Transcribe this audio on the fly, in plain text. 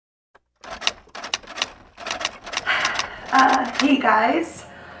Hey guys,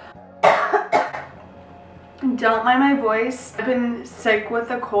 don't mind my voice. I've been sick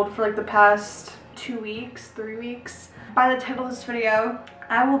with a cold for like the past 2 weeks, 3 weeks. By the title of this video,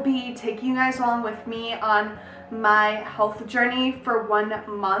 I will be taking you guys along with me on my health journey for 1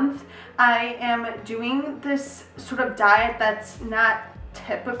 month. I am doing this sort of diet that's not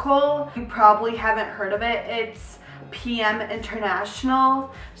typical. You probably haven't heard of it. It's PM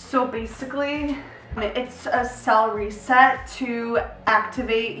International. So basically, it's a cell reset to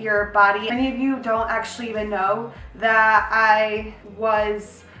activate your body. Many of you don't actually even know that I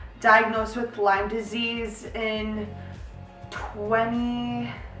was diagnosed with Lyme disease in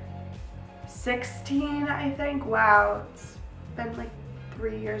 2016, I think. Wow, it's been like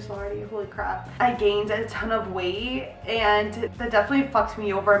 3 years already, holy crap. I gained a ton of weight and that definitely fucked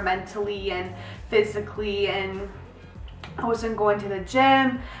me over mentally and physically, and I wasn't going to the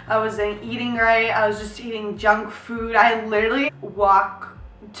gym, I wasn't eating right, I was just eating junk food. I literally walk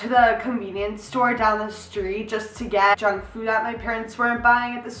to the convenience store down the street just to get junk food that my parents weren't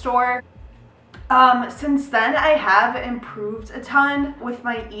buying at the store. Since then, I have improved a ton with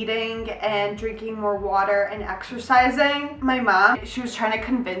my eating and drinking more water and exercising. My mom, she was trying to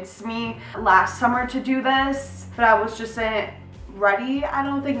convince me last summer to do this, but I was just ready, I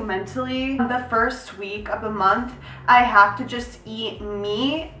don't think, mentally. The first week of the month, I have to just eat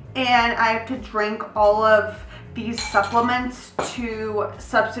meat and I have to drink all of these supplements to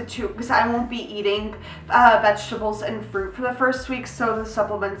substitute, because I won't be eating vegetables and fruit for the first week, so the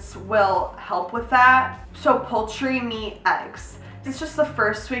supplements will help with that. So poultry, meat, eggs. It's just the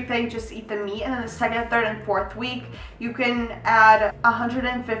first week that you just eat the meat, and then the second, third, and fourth week you can add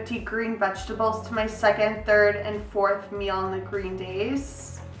 150 green vegetables to my second, third, and fourth meal on the green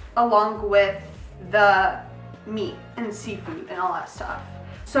days, along with the meat and seafood and all that stuff.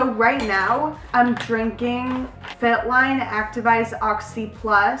 So right now I'm drinking Fitline Activize Oxy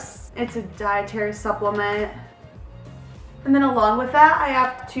Plus. It's a dietary supplement. And then along with that, I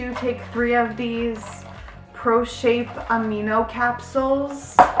have to take 3 of these Pro Shape amino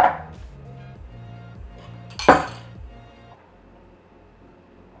capsules.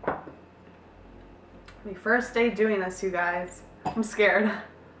 My first day doing this, you guys. I'm scared.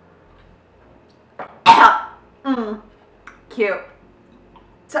 Cute.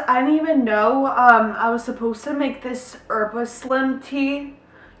 So I didn't even know I was supposed to make this Herba Slim tea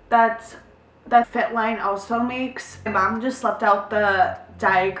that Fitline also makes. My mom just left out the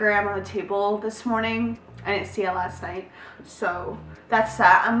diagram on the table this morning. I didn't see it last night, so that's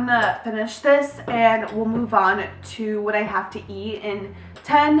that. I'm gonna finish this and we'll move on to what I have to eat in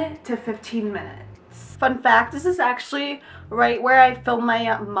 10 to 15 minutes. Fun fact, this is actually right where I film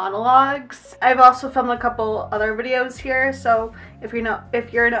my monologues. I've also filmed a couple other videos here, so if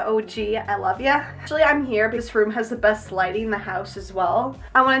you're an OG, I love ya. Actually, I'm here because this room has the best lighting in the house as well.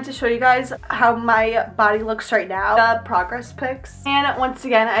 I wanted to show you guys how my body looks right now, the progress pics. And once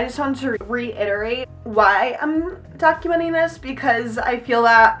again, I just wanted to reiterate why I'm documenting this, because I feel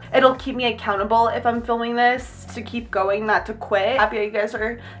that it'll keep me accountable if I'm filming this, to keep going, not to quit. Happy that you guys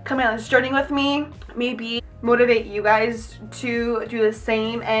are coming on this journey with me. Maybe motivate you guys to do the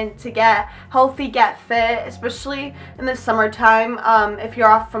same and to get healthy, get fit, especially in the summertime. If you're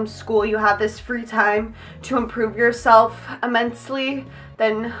off from school, you have this free time to improve yourself immensely,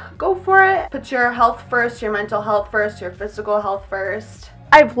 then go for it. Put your health first, your mental health first, your physical health first.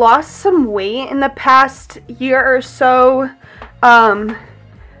 I've lost some weight in the past year or so,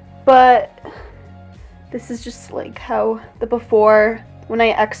 but this is just like how the before when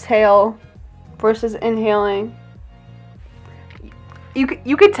I exhale versus inhaling.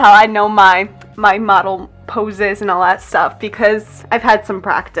 You could tell I know my model poses and all that stuff because I've had some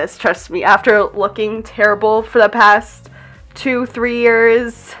practice, trust me. After looking terrible for the past 2-3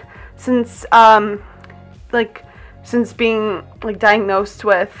 years since since being like diagnosed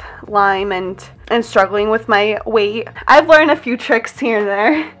with Lyme and struggling with my weight, I've learned a few tricks here and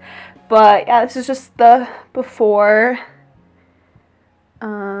there. But yeah, this is just the before.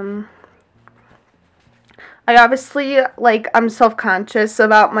 I obviously, I'm self-conscious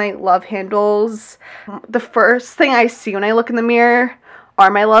about my love handles. The first thing I see when I look in the mirror are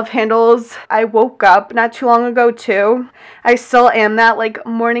my love handles. I woke up not too long ago too. I still am that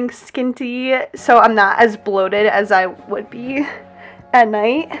morning skinty, so I'm not as bloated as I would be at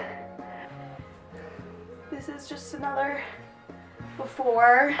night. This is just another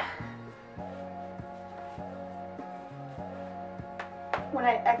before. When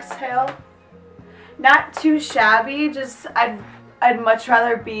I exhale. Not too shabby, just I'd much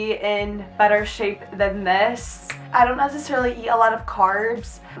rather be in better shape than this. I don't necessarily eat a lot of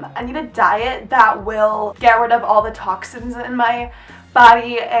carbs. I need a diet that will get rid of all the toxins in my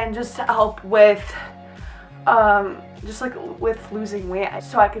body and just help with just like with losing weight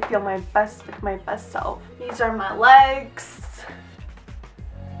so I could feel my best self. These are my legs.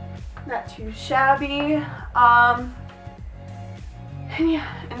 Not too shabby. And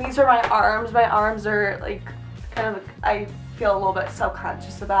yeah, and these are my arms. My arms are like kind of, I feel a little bit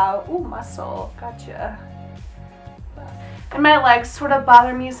self-conscious about. Ooh, muscle, gotcha. And my legs sort of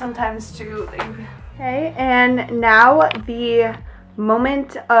bother me sometimes too. Okay, and now the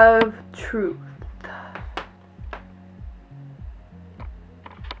moment of truth.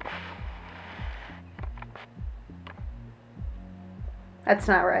 That's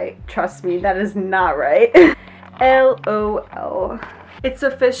not right. Trust me, that is not right. LOL. It's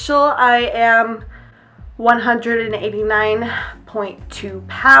official. I am 189.2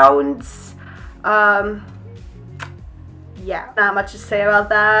 pounds. Yeah, not much to say about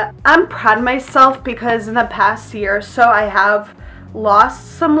that. I'm proud of myself because in the past year or so I have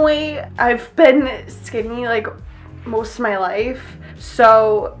lost some weight. I've been skinny like most of my life.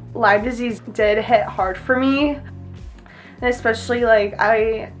 So Lyme disease did hit hard for me. And especially like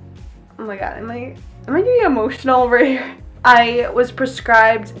oh my god, am I getting emotional over here? I was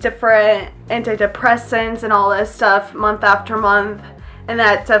prescribed different antidepressants and all this stuff month after month, and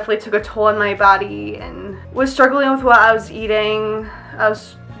that definitely took a toll on my body and was struggling with what I was eating.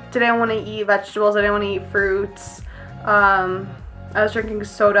 Didn't want to eat vegetables, I didn't want to eat fruits. I was drinking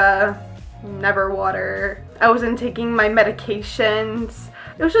soda, never water. I wasn't taking my medications.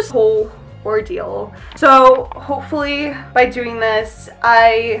 It was just a whole ordeal. So hopefully by doing this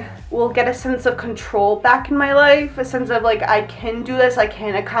I will get a sense of control back in my life, a sense of like I can do this, I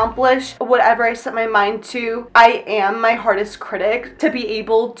can accomplish whatever I set my mind to. I am my hardest critic. To be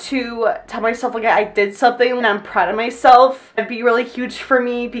able to tell myself like I did something and I'm proud of myself, it'd be really huge for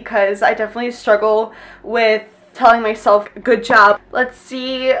me because I definitely struggle with telling myself good job. Let's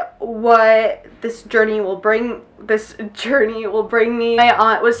see what this journey will bring me. My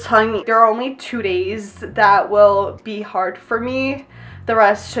aunt was telling me there are only 2 days that will be hard for me. The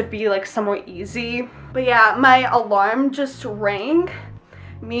rest should be like somewhat easy. But yeah, my alarm just rang,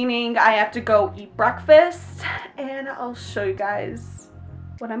 meaning I have to go eat breakfast, and I'll show you guys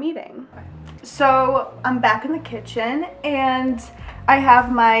what I'm eating. So I'm back in the kitchen and I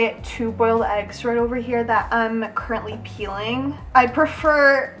have my 2 boiled eggs right over here that I'm currently peeling. I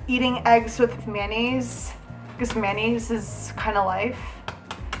prefer eating eggs with mayonnaise because mayonnaise is kind of life.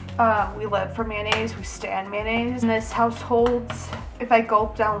 We live for mayonnaise, we stand mayonnaise in this household. If I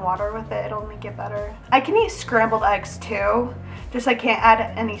gulp down water with it, it'll make it better. I can eat scrambled eggs too, just I can't add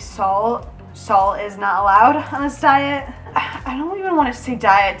any salt. Salt is not allowed on this diet. I don't even want to say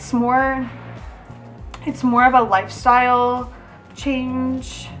diet, it's more of a lifestyle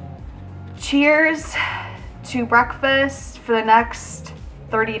change. Cheers to breakfast for the next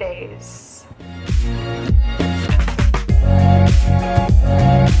 30 days.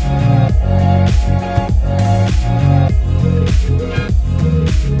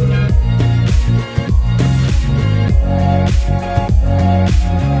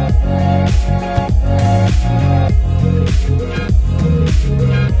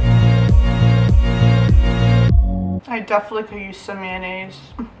 I definitely could use some mayonnaise.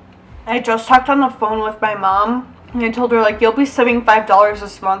 I just talked on the phone with my mom and I told her like you'll be saving $5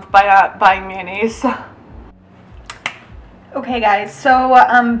 this month by not buying mayonnaise. Okay guys, so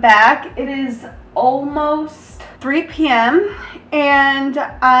I'm back. It is almost 3 p.m. and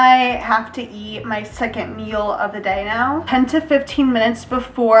I have to eat my second meal of the day now. 10 to 15 minutes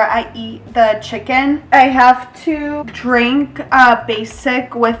before I eat the chicken, I have to drink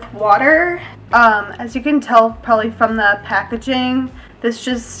basic with water. As you can tell probably from the packaging, this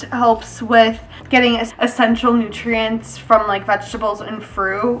just helps with getting essential nutrients from like vegetables and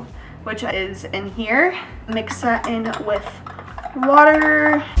fruit, which is in here. Mix that in with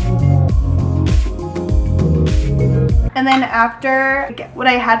water. And then after what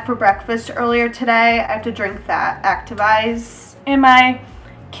I had for breakfast earlier today, I have to drink that Activize. And my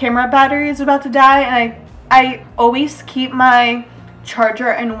camera battery is about to die, and I always keep my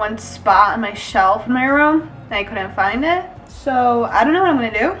charger in one spot on my shelf in my room, and I couldn't find it. So I don't know what I'm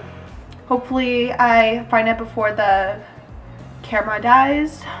gonna do. Hopefully I find it before the camera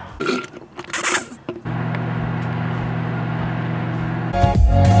dies.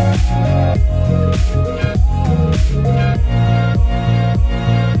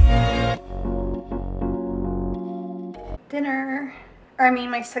 Dinner, or I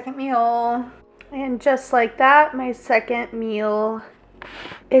mean my second meal. And just like that, my second meal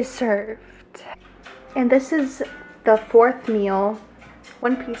is served. And this is the fourth meal.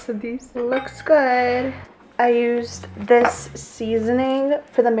 One piece of these. It looks good. I used this seasoning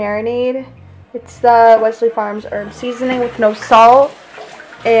for the marinade. It's the Wesley Farms herb seasoning with no salt.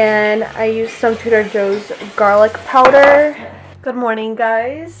 And I used some Trader Joe's garlic powder. Good morning,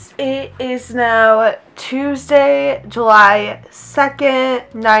 guys. It is now Tuesday, July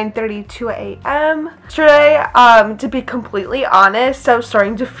 2nd, 9:32 a.m. Yesterday, to be completely honest, I was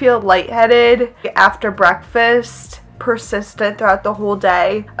starting to feel lightheaded after breakfast. Persistent throughout the whole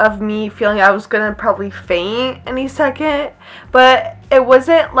day of me feeling I was gonna probably faint any second, but it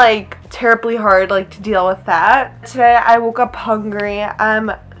wasn't like terribly hard like to deal with that. Today I woke up hungry.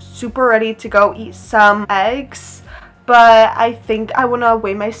 I'm super ready to go eat some eggs, but I think I want to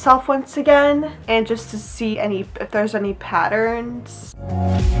weigh myself once again and just to see if there's any patterns.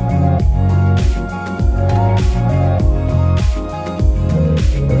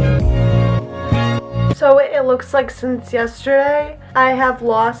 So it looks like since yesterday, I have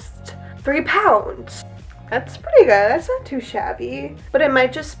lost 3 pounds. That's pretty good. That's not too shabby. But it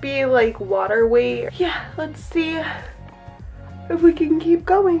might just be like water weight. Yeah, let's see if we can keep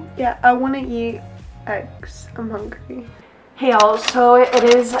going. Yeah, I want to eat eggs. I'm hungry. Hey y'all, so it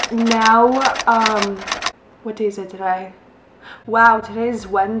is now, what day is it today? Wow, today is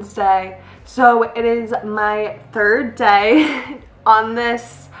Wednesday. So it is my 3rd day on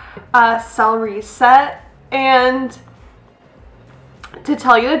this cell reset, and to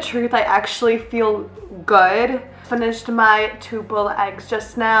tell you the truth, I actually feel good. Finished my 2 boiled eggs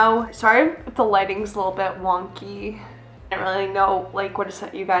just now. Sorry if the lighting's a little bit wonky. I don't really know like what to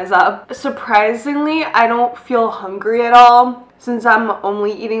set you guys up. Surprisingly, I don't feel hungry at all since I'm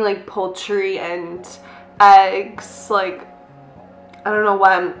only eating like poultry and eggs. Like, I don't know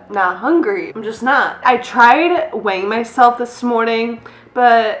why I'm not hungry. I'm just not. I tried weighing myself this morning,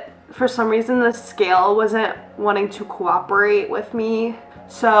 but for some reason the scale wasn't wanting to cooperate with me.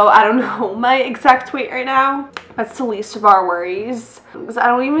 So I don't know my exact weight right now. That's the least of our worries, because I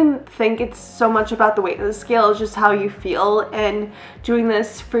don't even think it's so much about the weight of the scale. It's just how you feel and doing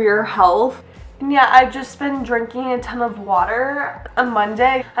this for your health. And yeah, I've just been drinking a ton of water. On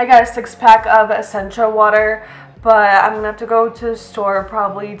Monday, I got a 6-pack of essential water, but I'm gonna have to go to the store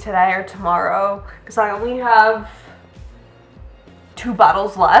probably today or tomorrow because I only have 2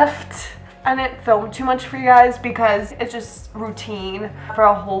 bottles left. I didn't film too much for you guys because it's just routine for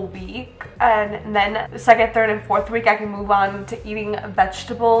a whole week, and then the 2nd, 3rd, and 4th week I can move on to eating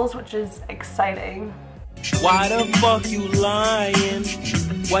vegetables, which is exciting. Why the fuck you lying?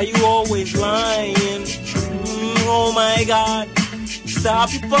 Why you always lying? Oh my god,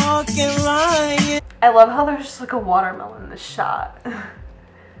 stop you fucking lying. I love how there's just like a watermelon in this shot.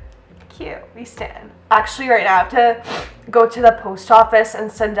 Cute. We stand. Actually, right now I have to go to the post office and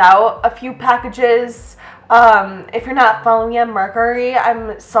send out a few packages. If you're not following me on MERCARI,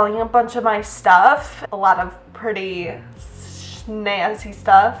 I'm selling a bunch of my stuff. A lot of pretty snazzy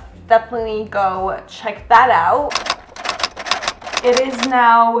stuff. Definitely go check that out. It is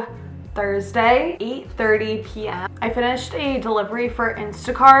now Thursday, 8:30 p.m. I finished a delivery for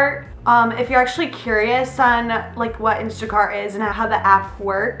Instacart. If you're actually curious on like what Instacart is and how the app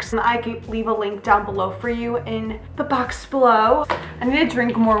works, I can leave a link down below for you in the box below. I need to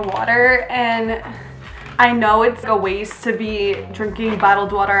drink more water, and I know it's a waste to be drinking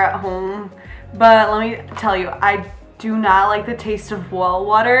bottled water at home, but let me tell you, I do not like the taste of well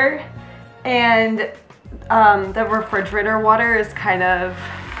water, and the refrigerator water is kind of,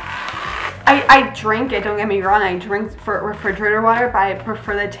 I drink it, don't get me wrong, I drink for refrigerator water, but I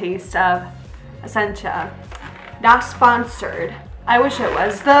prefer the taste of Essentia. Not sponsored. I wish it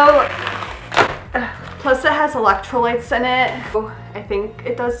was though. Plus it has electrolytes in it. I think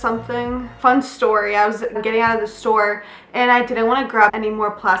it does something. Fun story, I was getting out of the store and I didn't want to grab any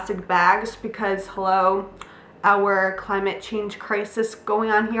more plastic bags because, hello, our climate change crisis going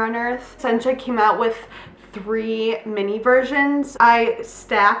on here on Earth. Essentia came out with 3 mini versions. I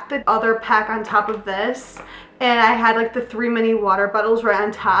stacked the other pack on top of this, and I had like the 3 mini water bottles right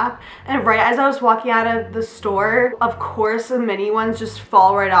on top, and right as I was walking out of the store, of course the mini ones just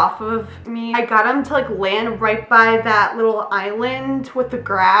fall right off of me. I got them to like land right by that little island with the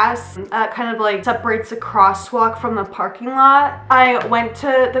grass that kind of like separates the crosswalk from the parking lot. I went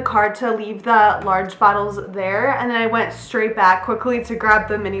to the car to leave the large bottles there, and then I went straight back quickly to grab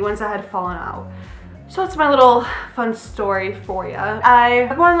the mini ones that had fallen out. So that's my little fun story for you.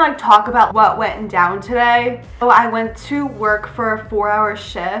 I want to like talk about what went down today. So I went to work for a 4-hour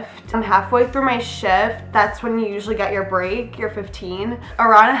shift. I'm halfway through my shift. That's when you usually get your break, your 15.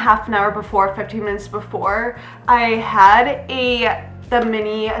 Around a half an hour before, 15 minutes before, I had a the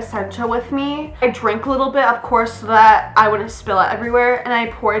mini essential with me. I drank a little bit, of course, so that I wouldn't spill it everywhere, and I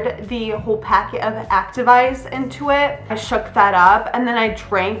poured the whole packet of Activize into it. I shook that up, and then I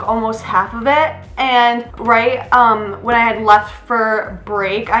drank almost half of it. And right when I had left for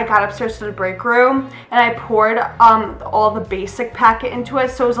break, I got upstairs to the break room and I poured all the basic packet into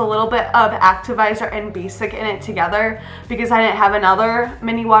it, so it was a little bit of Activizer and basic in it together because I didn't have another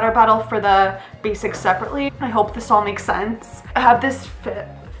mini water bottle for the basic separately. I hope this all makes sense. I have this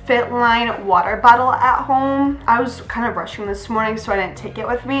Fitline water bottle at home. I was kind of rushing this morning, so I didn't take it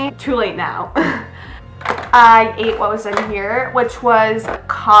with me. Too late now. I ate what was in here, which was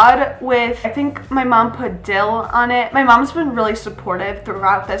cod with, I think my mom put dill on it. My mom's been really supportive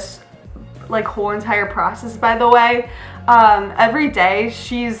throughout this like whole entire process, by the way. Every day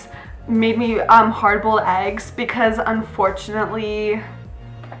she's made me hard-boiled eggs because unfortunately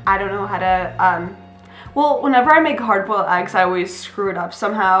I don't know how to well, whenever I make hard-boiled eggs I always screw it up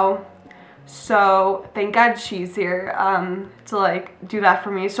somehow. So thank God she's here to like do that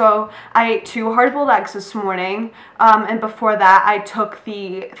for me. So I ate 2 hard-boiled eggs this morning, and before that I took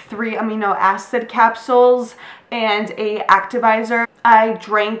the 3 amino acid capsules and a Activizer. I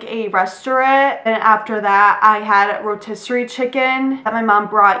drank a restaurant, and after that I had rotisserie chicken that my mom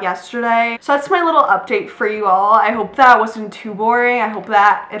brought yesterday. So that's my little update for you all. I hope that wasn't too boring. I hope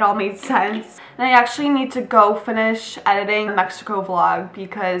that it all made sense. And I actually need to go finish editing the Mexico vlog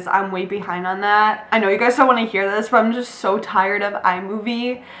because I'm way behind on that. I know you guys don't want to hear this, but I'm just so tired of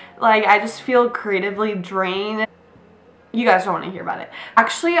Imovie. Like, I just feel creatively drained. You guys don't want to hear about it.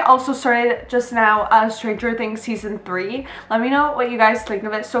 Actually, I also started just now Stranger Things season 3. Let me know what you guys think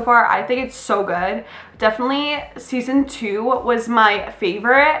of it so far. I think it's so good. Definitely season 2 was my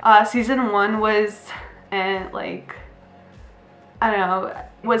favorite. Season 1 was like, I don't know,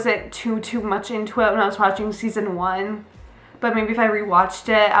 wasn't too much into it when I was watching season 1. But maybe if I rewatched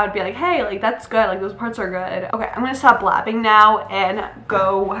it, I would be like, hey, like that's good. Like those parts are good. Okay, I'm gonna stop blabbing now and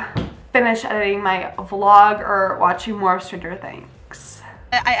go finish editing my vlog or watching more of Stranger Things.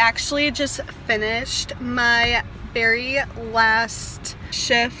 I actually just finished my very last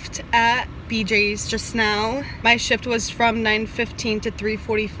shift at BJ's just now. My shift was from 9:15 to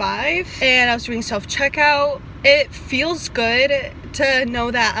 3:45 and I was doing self-checkout. It feels good to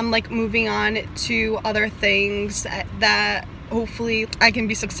know that I'm like moving on to other things that hopefully I can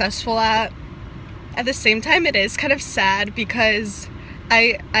be successful at. At the same time, it is kind of sad because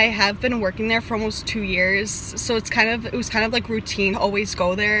I have been working there for almost 2 years, so it was kind of like routine to always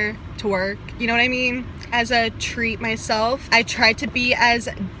go there to work, you know what I mean? As a treat myself, I tried to be as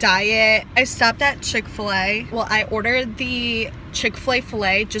diet. I stopped at Chick-fil-A. Well, I ordered the Chick-fil-A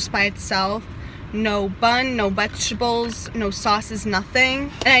filet just by itself. No bun, no vegetables, no sauces, nothing.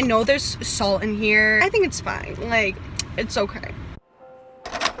 And I know there's salt in here. I think it's fine. Like, it's okay.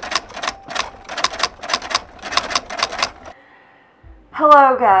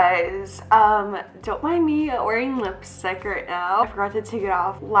 Hello guys, don't mind me wearing lipstick right now. I forgot to take it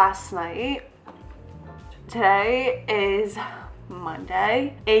off last night. Today is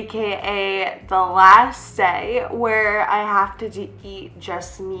Monday, aka the last day where I have to eat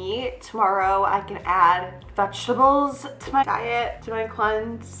just meat. Tomorrow I can add vegetables to my diet, to my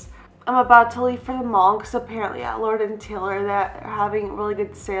cleanse. I'm about to leave for the mall because apparently at Lord & Taylor they're having really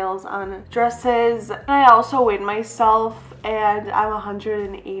good sales on dresses. And I also weighed myself and I'm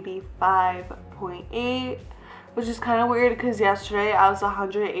 185.8, which is kind of weird because yesterday I was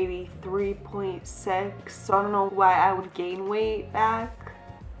 183.6, so I don't know why I would gain weight back.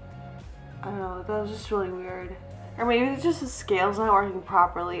 I don't know, that was just really weird. Or maybe it's just the scale's not working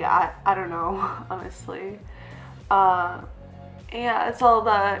properly. I don't know, honestly. Yeah, that's all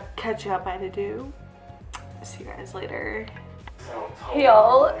the catching up I had to do. See you guys later. Hey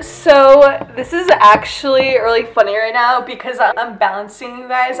y'all, so this is actually really funny right now because I'm balancing you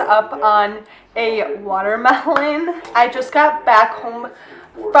guys up on a watermelon. I just got back home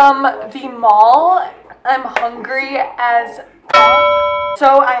from the mall. I'm hungry as fuck.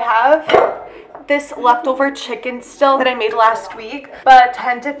 So I have this leftover chicken still that I made last week, but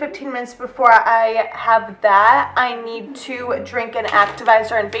 10 to 15 minutes before I have that, I need to drink an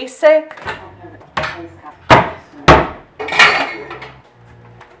Activizer and basic.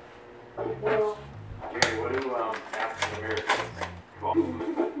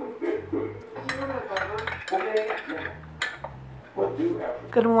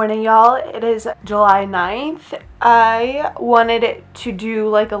 Good morning, y'all. It is July 9th. I wanted to do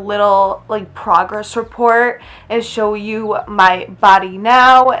like a little like progress report and show you my body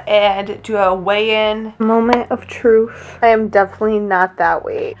now and do a weigh-in moment of truth. I am definitely not that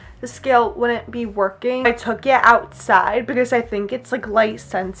weight. the scale wouldn't be working. I took it outside because I think it's like light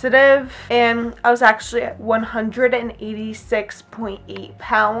sensitive, and I was actually at 186.8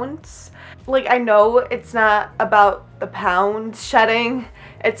 pounds. Like, I know it's not about the pounds shedding,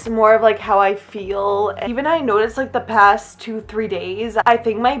 it's more of like how I feel. Even I noticed like the past 2-3 days, I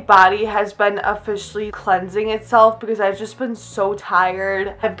think my body has been officially cleansing itself because I've just been so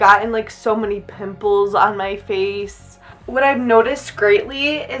tired. I've gotten like so many pimples on my face. What I've noticed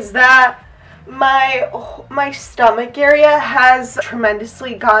greatly is that my stomach area has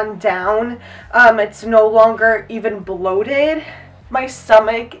tremendously gone down. It's no longer even bloated. My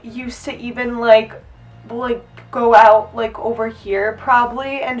stomach used to even like go out like over here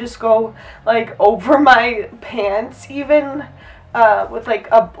probably, and just go like over my pants even, with like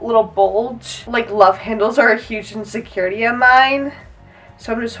a little bulge. Like, love handles are a huge insecurity of mine,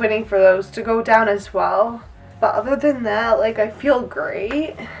 so I'm just waiting for those to go down as well. But other than that, like, I feel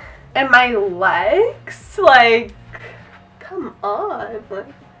great. And my legs, like, come on, like,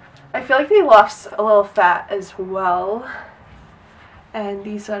 I feel like they lost a little fat as well. And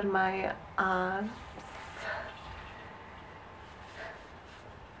these are my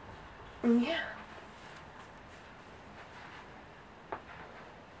yeah.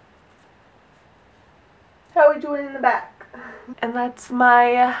 How are we doing in the back? And that's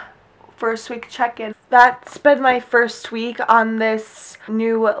my first week check-in. That's been my first week on this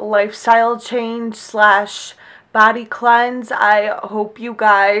new lifestyle change slash body cleanse. I hope you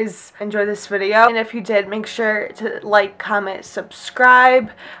guys enjoyed this video, and if you did, make sure to like, comment,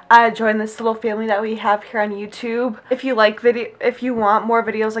 subscribe, join this little family that we have here on YouTube. If you want more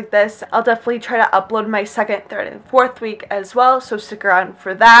videos like this, I'll definitely try to upload my second, third, and fourth week as well, so stick around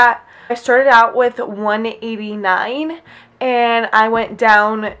for that. I started out with 189 and I went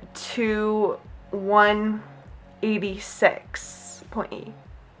down to 186.8. So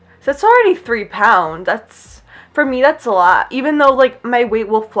that's already 3 pounds. For me, that's a lot. Even though, like, my weight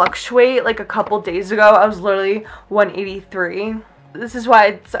will fluctuate. Like, a couple days ago, I was literally 183. This is why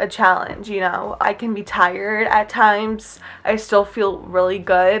it's a challenge, you know. I can be tired at times. I still feel really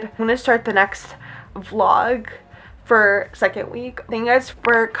good. I'm gonna start the next vlog for second week. Thank you guys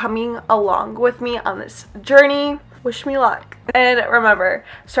for coming along with me on this journey. Wish me luck. And remember,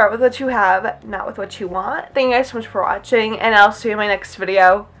 start with what you have, not with what you want. Thank you guys so much for watching, and I'll see you in my next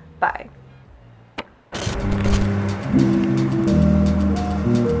video. Bye.